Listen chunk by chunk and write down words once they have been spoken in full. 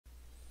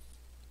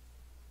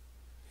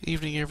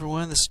Evening,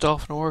 everyone. This is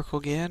Dolphin Oracle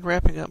again,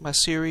 wrapping up my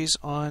series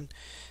on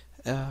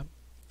playing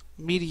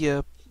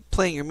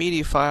your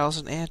media files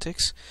in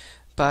Antix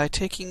by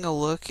taking a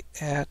look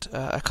at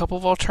a couple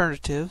of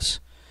alternatives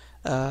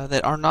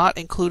that are not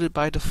included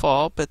by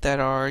default, but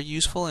that are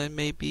useful and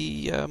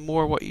maybe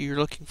more what you're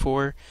looking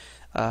for.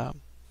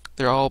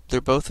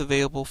 They're both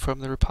available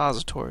from the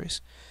repositories.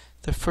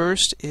 The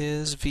first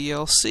is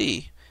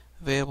VLC,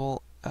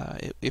 available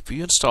if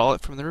you install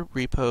it from the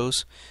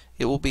repos.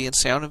 It will be in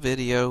Sound and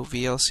Video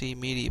VLC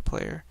Media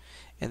Player,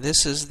 and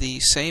this is the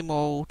same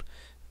old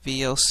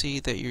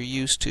VLC that you're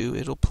used to.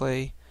 It'll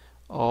play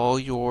all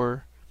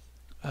your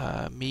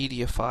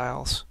media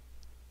files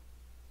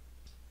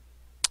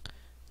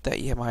that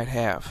you might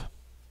have.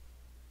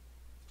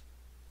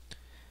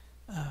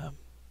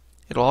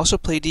 It'll also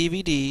play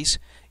DVDs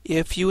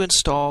if you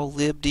install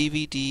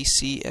libdvd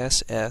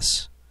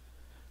CSS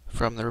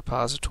from the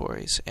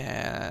repositories,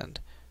 and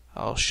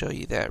I'll show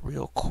you that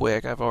real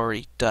quick. I've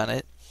already done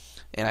it,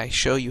 and I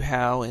show you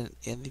how in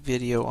the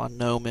video on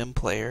GNOME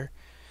MPlayer.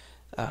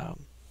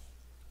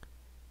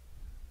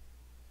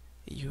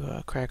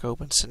 You crack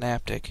open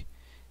Synaptic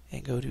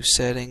and go to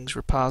Settings,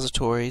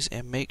 Repositories,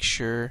 and make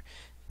sure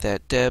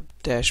that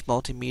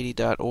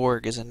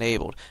deb-multimedia.org is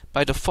enabled.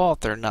 By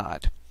default, they're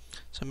not.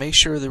 So make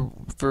sure the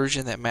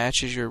version that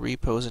matches your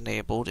repo is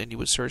enabled, and you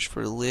would search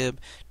for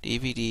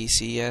libdvd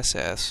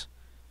CSS.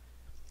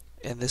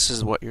 And this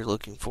is what you're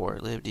looking for,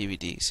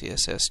 libdvd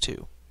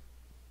CSS2.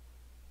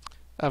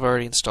 I've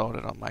already installed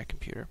it on my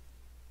computer.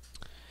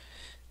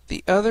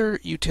 The other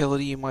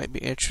utility you might be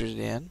interested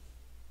in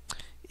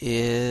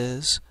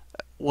is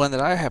one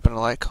that I happen to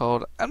like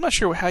called, I'm not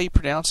sure how you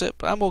pronounce it,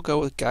 but I'm going to go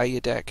with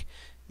Guayadeque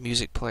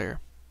Music Player.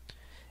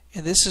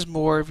 And this is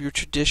more of your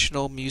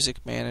traditional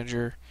music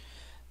manager.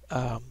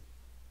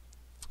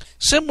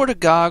 Similar to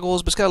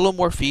Goggles, but it's got a little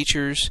more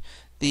features.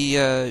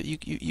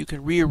 You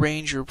can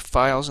rearrange your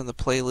files in the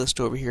playlist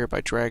over here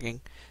by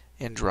dragging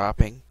and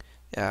dropping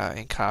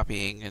and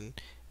copying and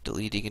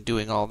deleting and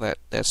doing all that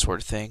sort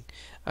of thing.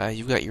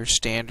 You've got your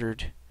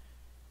standard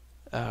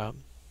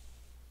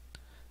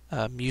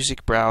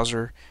music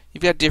browser.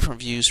 You've got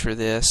different views for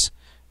this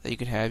that you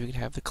can have. You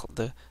can have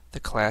the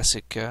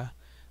classic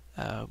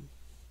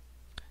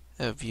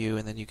view,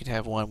 and then you can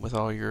have one with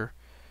all your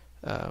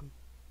own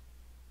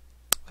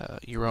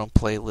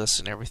playlists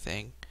and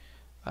everything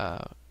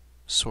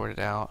sorted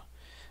out.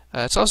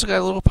 It's also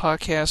got a little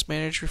podcast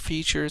manager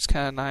feature. It's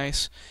kind of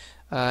nice.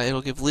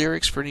 It'll give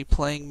lyrics for any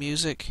playing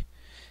music,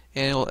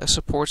 and it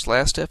supports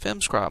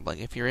Last.fm scrobbling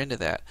if you're into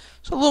that.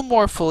 So a little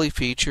more fully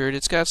featured.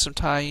 It's got some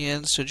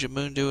tie-ins to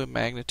Jamundo and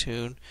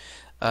Magnatune,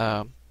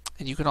 and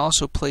you can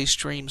also play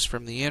streams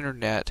from the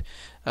internet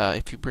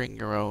if you bring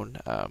your own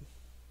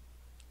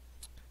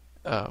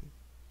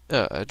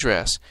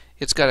address.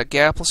 It's got a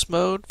gapless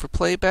mode for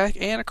playback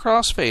and a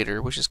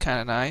crossfader, which is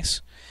kind of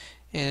nice.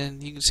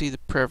 And you can see the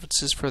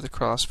preferences for the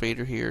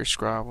crossfader here: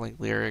 scrobbling,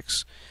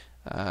 lyrics,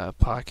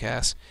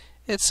 podcasts.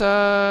 It's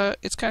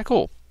kind of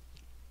cool.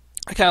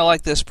 I kind of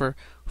like this for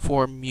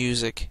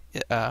music,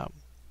 for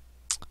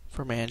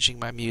managing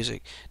my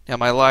music. Now,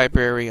 my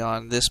library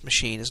on this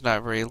machine is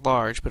not very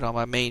large, but on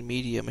my main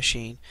media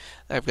machine,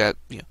 I've got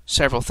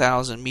several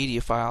thousand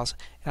media files,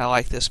 and I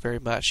like this very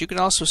much. You can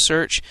also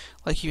search,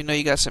 like you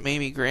got some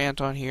Amy Grant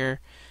on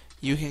here.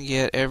 You can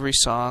get every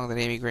song that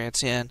Amy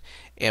Grant's in,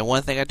 and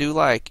one thing I do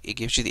like, it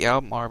gives you the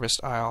album artist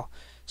aisle.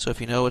 So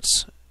if you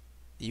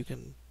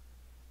can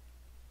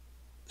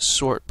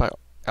sort by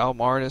album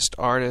artist,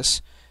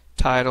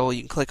 title.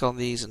 You can click on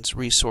these and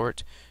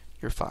resort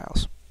your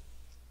files.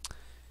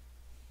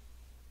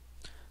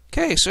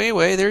 Okay, so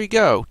anyway, there you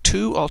go.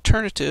 Two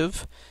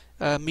alternative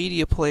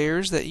media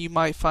players that you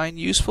might find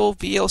useful: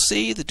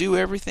 VLC, the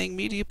do-everything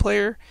media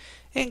player,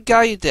 and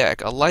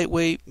Guayadeque, a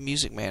lightweight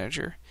music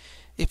manager.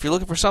 If you're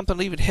looking for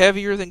something even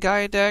heavier than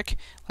Guayadeque,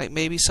 like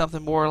maybe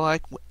something more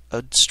like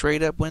a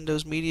straight-up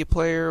Windows media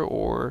player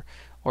or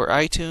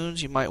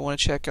iTunes, you might want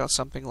to check out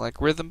something like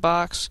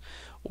Rhythmbox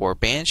or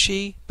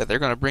Banshee, but they're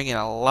going to bring in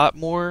a lot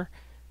more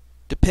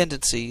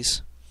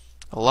dependencies,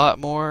 a lot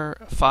more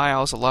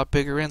files, a lot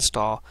bigger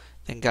install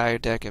than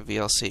Guayadeque and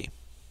VLC.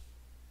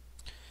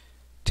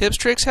 Tips,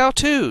 tricks,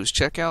 how-tos.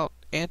 Check out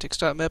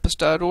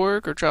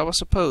antix.mepis.org or drop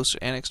us a post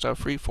at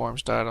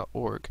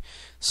antix.freeforms.org.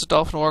 This is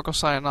Dolphin Oracle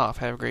signing off.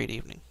 Have a great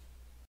evening.